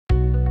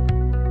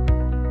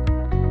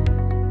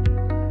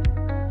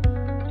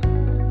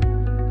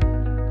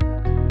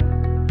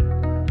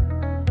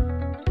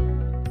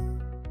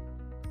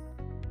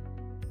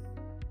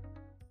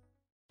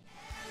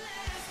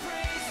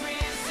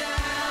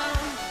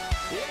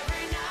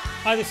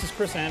Hi, this is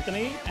Chris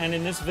Anthony, and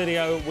in this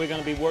video we're going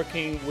to be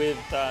working with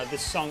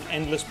this song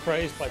Endless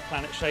Praise by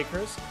Planet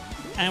Shakers.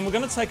 And we're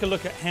going to take a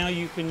look at how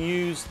you can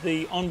use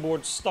the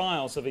onboard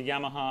styles of a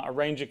Yamaha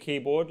arranger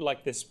keyboard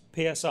like this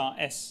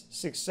PSR-S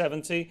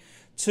 670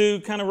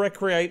 to kind of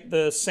recreate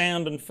the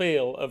sound and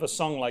feel of a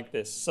song like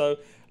this. So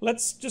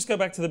let's just go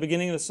back to the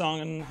beginning of the song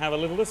and have a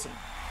little listen.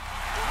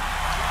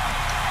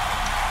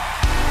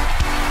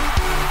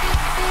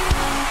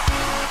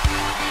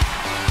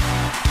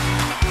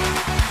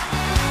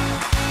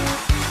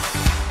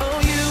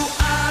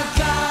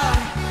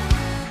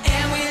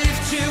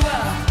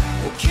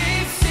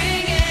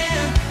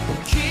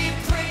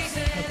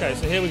 Okay,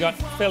 so here we got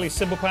a fairly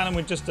simple pattern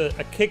with just a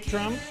kick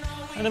drum,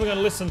 and then we're going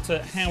to listen to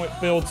how it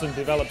builds and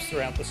develops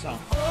throughout the song.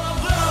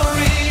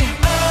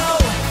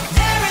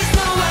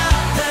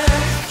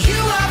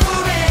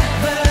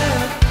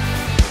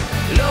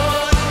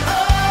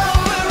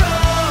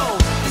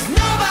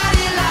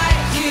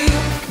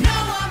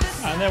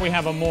 And there we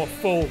have a more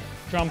full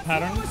drum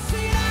pattern. It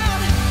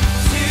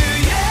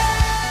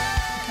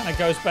kind of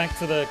goes back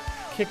to the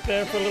kick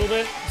there for a little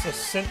bit. It's a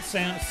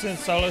synth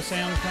solo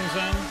sound comes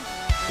in.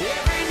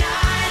 Every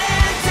night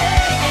and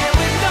day, and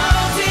with no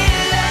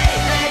delay,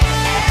 let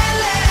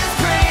endless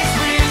praise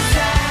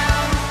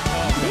resound.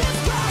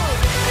 Let's go!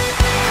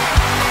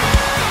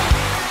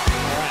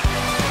 All right.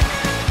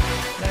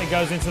 Then it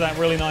goes into that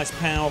really nice,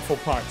 powerful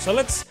part. So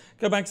let's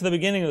go back to the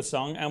beginning of the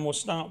song, and we'll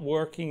start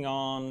working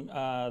on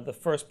the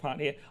first part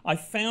here. I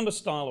found a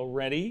style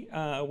already.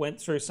 Went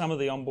through some of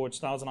the onboard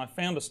styles, and I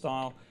found a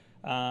style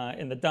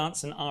in the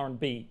dance and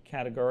R&B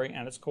category,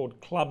 and it's called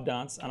club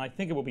dance, and I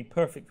think it will be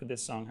perfect for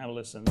this song. Have a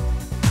listen.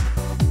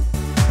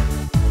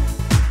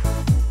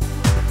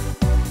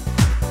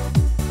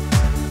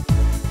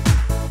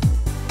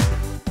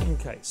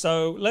 Okay,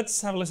 so let's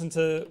have a listen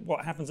to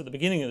what happens at the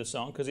beginning of the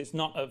song, because it's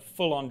not a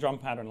full-on drum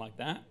pattern like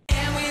that.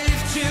 And we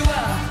lift you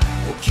up,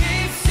 we'll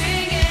keep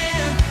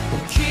singing,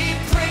 we'll keep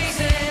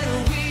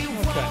praising, we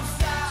won't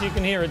stop. So you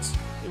can hear it's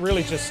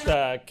really just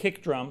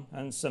kick drum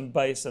and some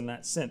bass and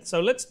that synth. So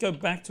let's go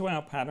back to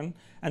our pattern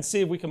and see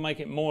if we can make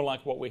it more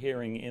like what we're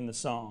hearing in the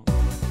song.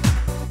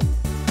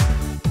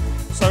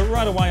 So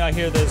right away I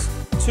hear there's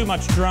too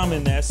much drum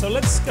in there. So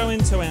let's go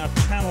into our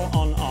channel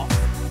on off.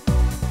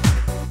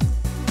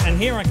 And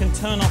here I can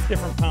turn off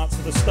different parts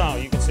of the style.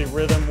 You can see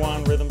rhythm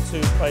 1, rhythm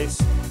 2, bass.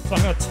 So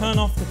I'm going to turn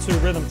off the 2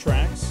 rhythm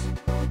tracks.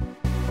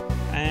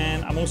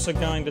 And I'm also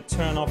going to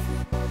turn off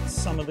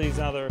some of these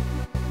other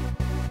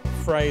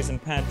phrase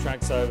and pad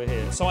tracks over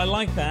here. So I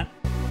like that.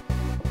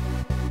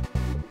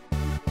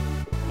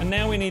 And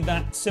now we need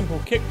that simple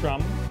kick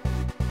drum.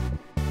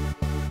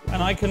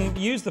 And I can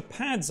use the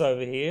pads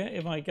over here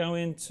if I go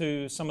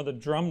into some of the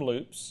drum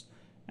loops.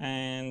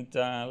 And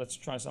let's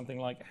try something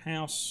like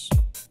house.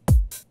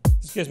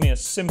 This gives me a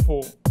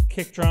simple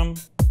kick drum.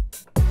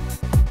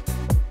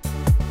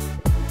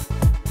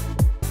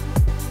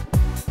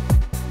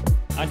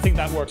 I think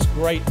that works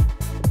great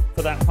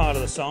for that part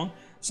of the song.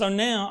 So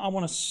now I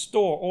want to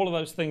store all of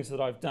those things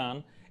that I've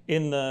done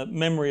in the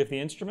memory of the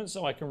instrument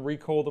so I can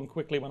recall them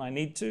quickly when I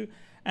need to.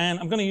 And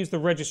I'm going to use the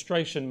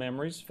registration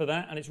memories for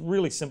that. And it's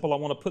really simple. I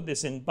want to put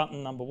this in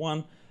button number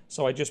 1.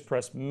 So I just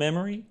press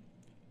memory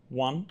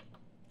 1.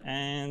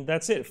 And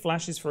that's it. It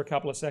flashes for a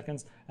couple of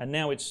seconds. And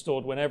now it's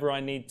stored. Whenever I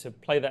need to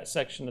play that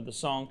section of the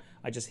song,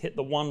 I just hit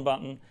the 1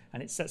 button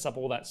and it sets up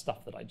all that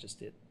stuff that I just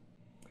did.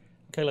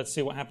 Okay, let's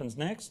see what happens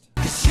next.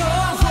 'Cause you're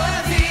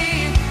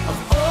worthy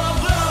of all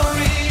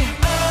glory.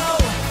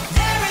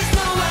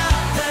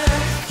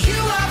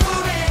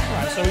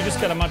 So we just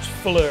get a much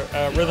fuller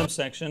rhythm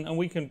section, and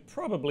we can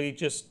probably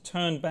just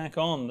turn back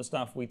on the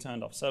stuff we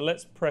turned off. So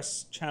let's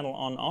press channel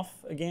on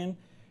off again,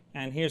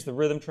 and here's the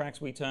rhythm tracks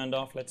we turned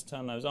off. Let's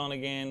turn those on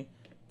again,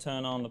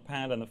 turn on the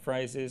pad and the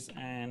phrases,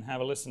 and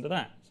have a listen to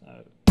that.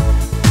 So.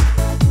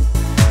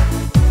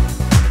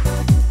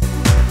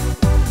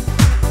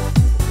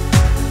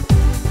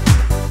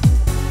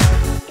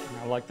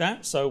 Like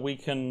that. So we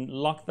can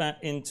lock that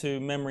into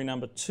memory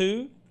number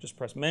 2. Just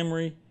press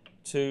memory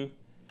 2.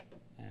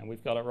 And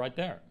we've got it right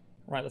there.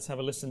 Right, let's have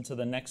a listen to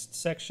the next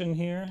section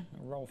here.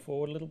 I'll roll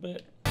forward a little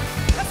bit.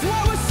 That's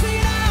what we're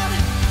singing out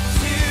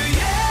to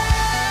you.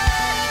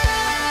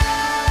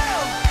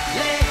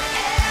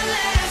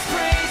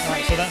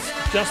 Right, so that's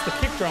just the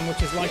kick drum,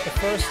 which is like the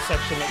first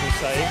section that we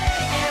saved.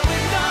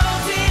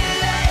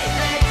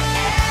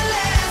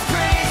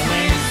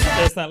 And then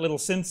there's that little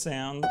synth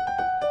sound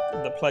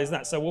that plays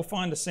that. So we'll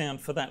find a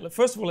sound for that.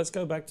 First of all, let's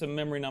go back to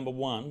memory number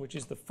 1, which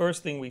is the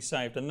first thing we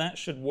saved, and that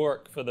should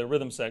work for the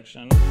rhythm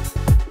section.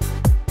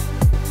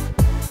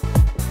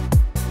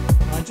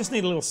 I just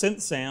need a little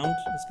synth sound.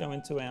 Let's go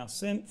into our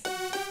synth.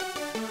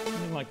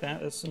 Something like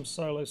that. There's some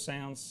solo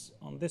sounds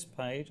on this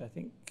page. I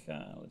think,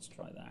 let's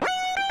try that.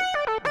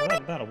 Well,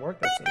 that'll work.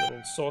 That's a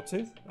little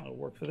sawtooth. That'll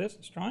work for this.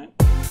 Let's try it.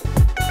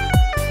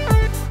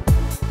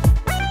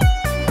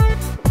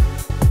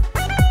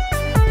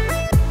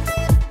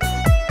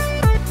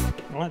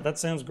 Right, that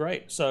sounds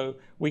great. So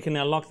we can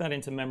now lock that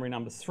into memory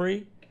number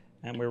 3,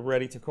 and we're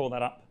ready to call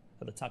that up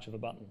at the touch of a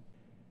button.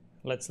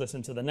 Let's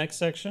listen to the next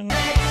section.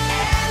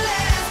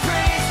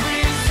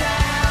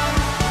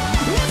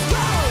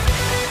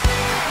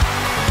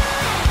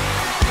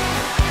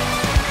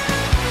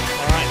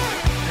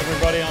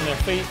 Everybody on their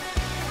feet,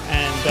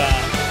 and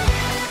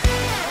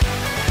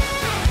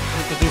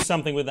we could do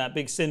something with that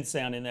big synth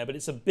sound in there, but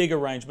it's a big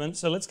arrangement.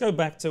 So let's go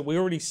back to, we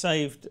already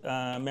saved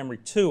memory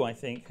 2, I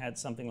think, had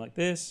something like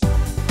this. We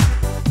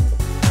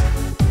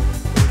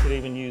could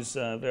even use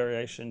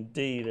variation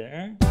D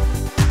there.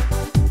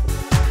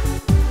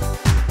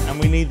 And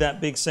we need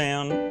that big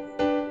sound.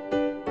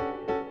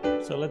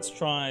 So let's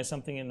try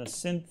something in the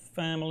synth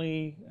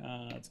family.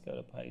 Let's go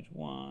to page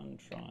 1,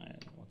 try,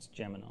 what's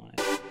Gemini?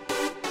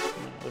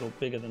 A little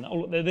bigger than that.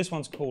 Oh, this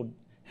one's called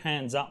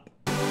Hands Up.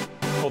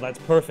 Oh, that's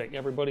perfect.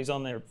 Everybody's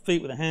on their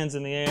feet with their hands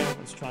in the air.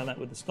 Let's try that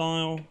with the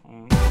style.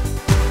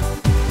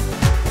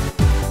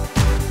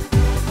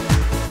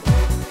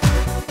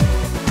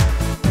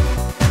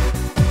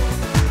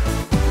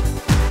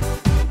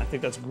 I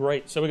think that's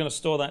great. So we're going to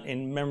store that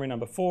in memory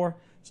number 4.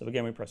 So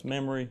again, we press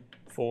memory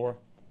 4,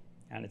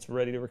 and it's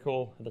ready to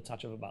recall at the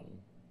touch of a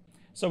button.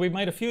 So we've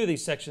made a few of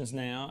these sections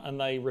now,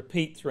 and they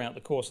repeat throughout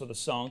the course of the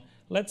song.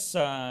 Let's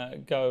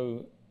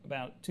go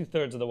about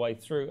 2/3 of the way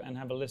through and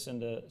have a listen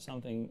to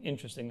something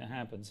interesting that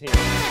happens here. We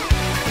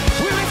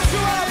lift you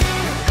up,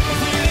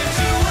 we lift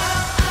you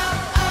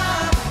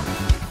up.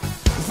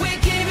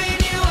 We're giving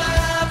you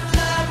love,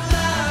 love,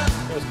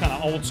 love. It was kind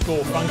of old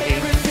school funky.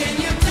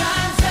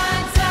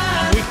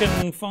 And we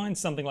can find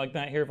something like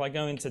that here if I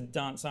go into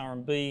dance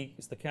R&B.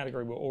 It's the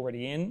category we're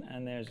already in,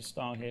 and there's a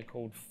style here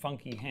called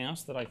funky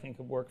house that I think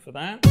would work for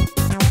that. Let's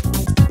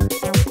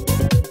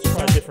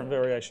try a different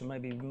variation,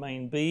 maybe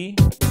main B.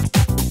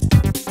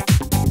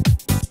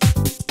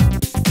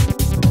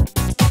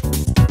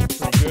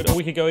 Pretty good. Or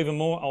we could go even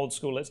more old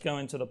school. Let's go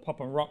into the pop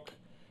and rock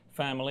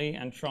family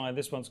and try,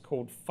 this one's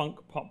called funk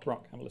pop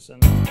rock. Have a listen.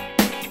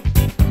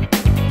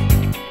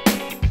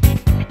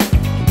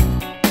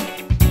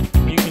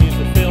 You can use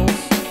the fills.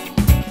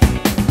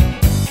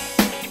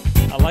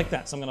 I like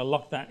that, so I'm going to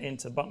lock that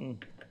into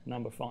button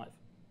number 5.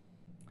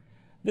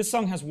 This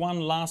song has one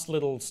last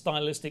little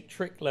stylistic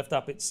trick left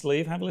up its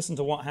sleeve. Have a listen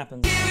to what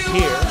happens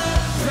here.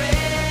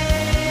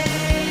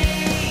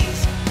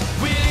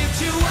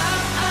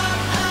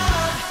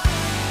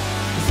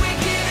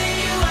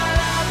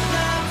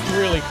 It's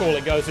really cool.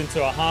 It goes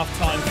into a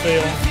halftime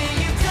feel.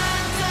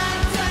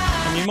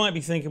 And you might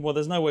be thinking, well,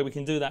 there's no way we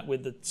can do that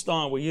with the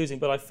style we're using,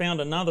 but I found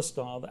another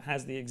style that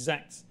has the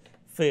exact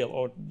feel,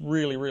 or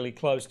really, really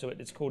close to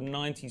it. It's called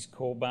 90s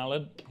core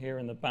ballad, here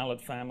in the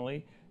ballad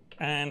family.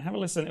 And have a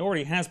listen, it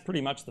already has pretty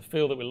much the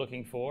feel that we're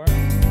looking for.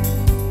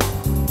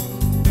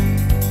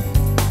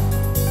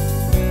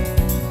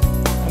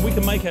 And we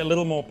can make it a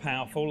little more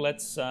powerful.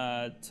 Let's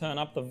turn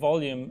up the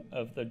volume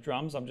of the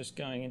drums. I'm just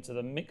going into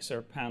the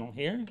mixer panel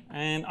here.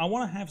 And I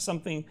want to have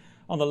something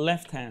on the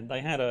left hand.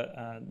 They had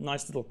a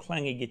nice little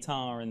clangy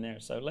guitar in there.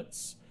 So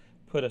let's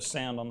put a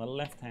sound on the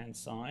left hand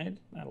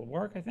side. That'll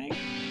work, I think.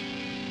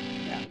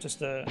 Yeah,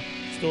 just a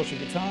distortion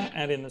guitar,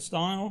 add in the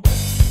style.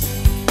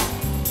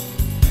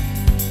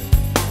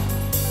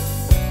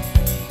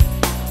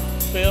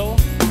 Fill.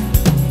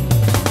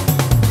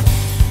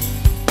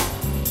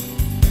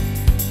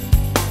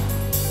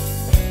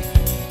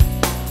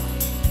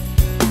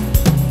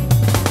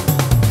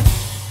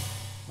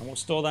 And we'll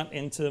store that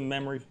into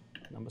memory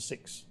number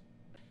 6.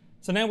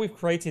 So now we've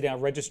created our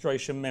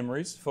registration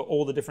memories for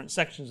all the different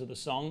sections of the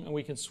song, and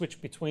we can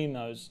switch between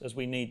those as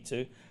we need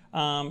to.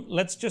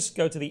 Let's just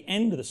go to the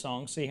end of the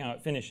song, see how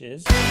it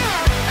finishes.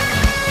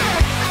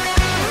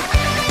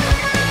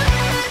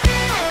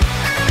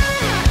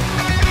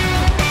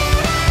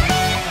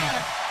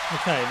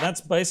 Okay,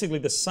 that's basically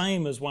the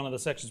same as one of the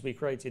sections we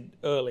created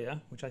earlier,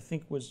 which I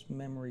think was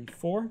memory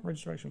 4,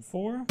 registration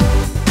 4.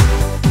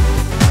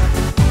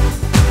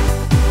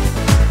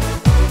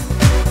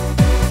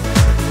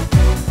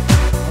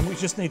 And we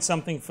just need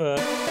something for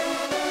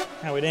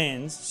how it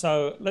ends.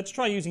 So let's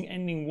try using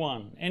ending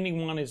 1.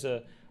 Ending 1 is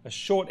a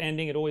short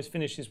ending. It always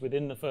finishes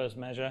within the first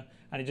measure,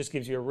 and it just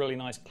gives you a really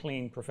nice,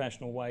 clean,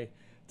 professional way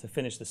to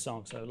finish the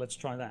song. So let's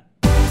try that.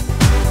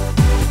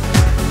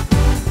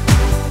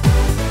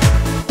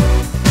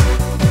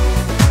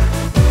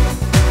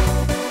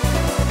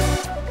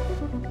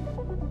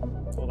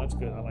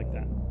 Good, I like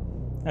that.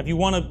 Now, if you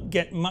want to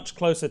get much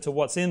closer to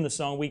what's in the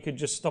song, we could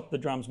just stop the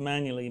drums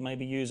manually,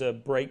 maybe use a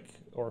break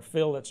or a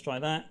fill. Let's try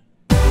that.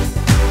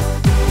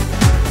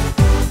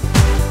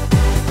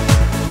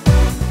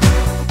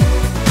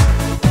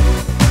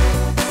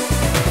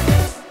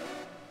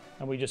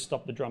 And we just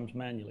stop the drums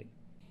manually.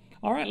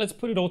 All right, let's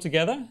put it all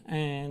together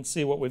and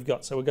see what we've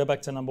got. So we'll go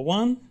back to number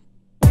 1.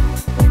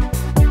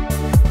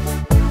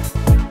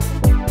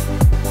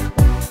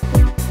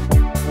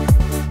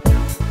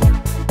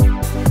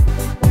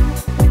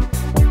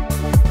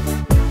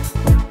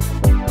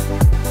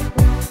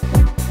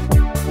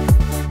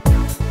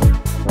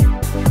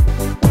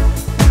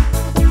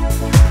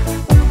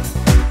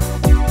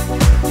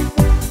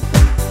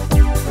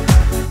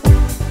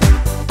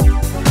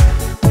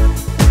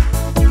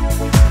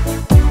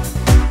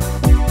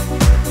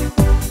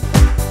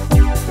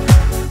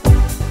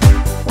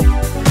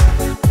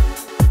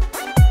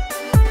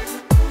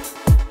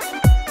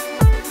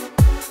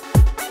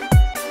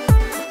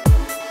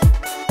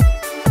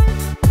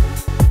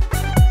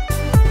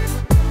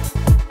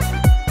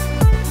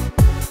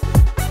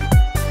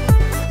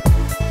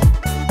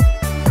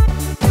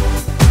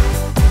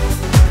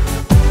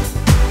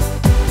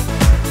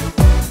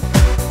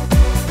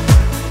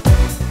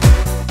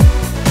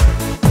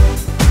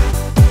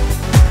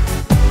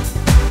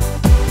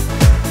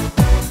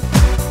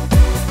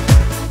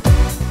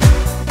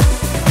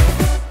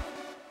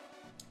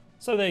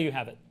 So there you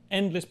have it.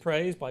 Endless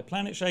Praise by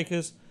Planet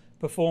Shakers,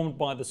 performed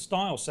by the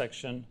Style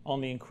section on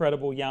the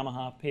incredible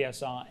Yamaha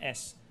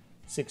PSR-S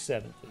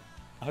 670.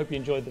 I hope you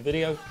enjoyed the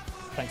video.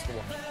 Thanks for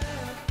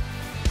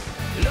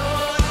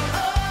watching.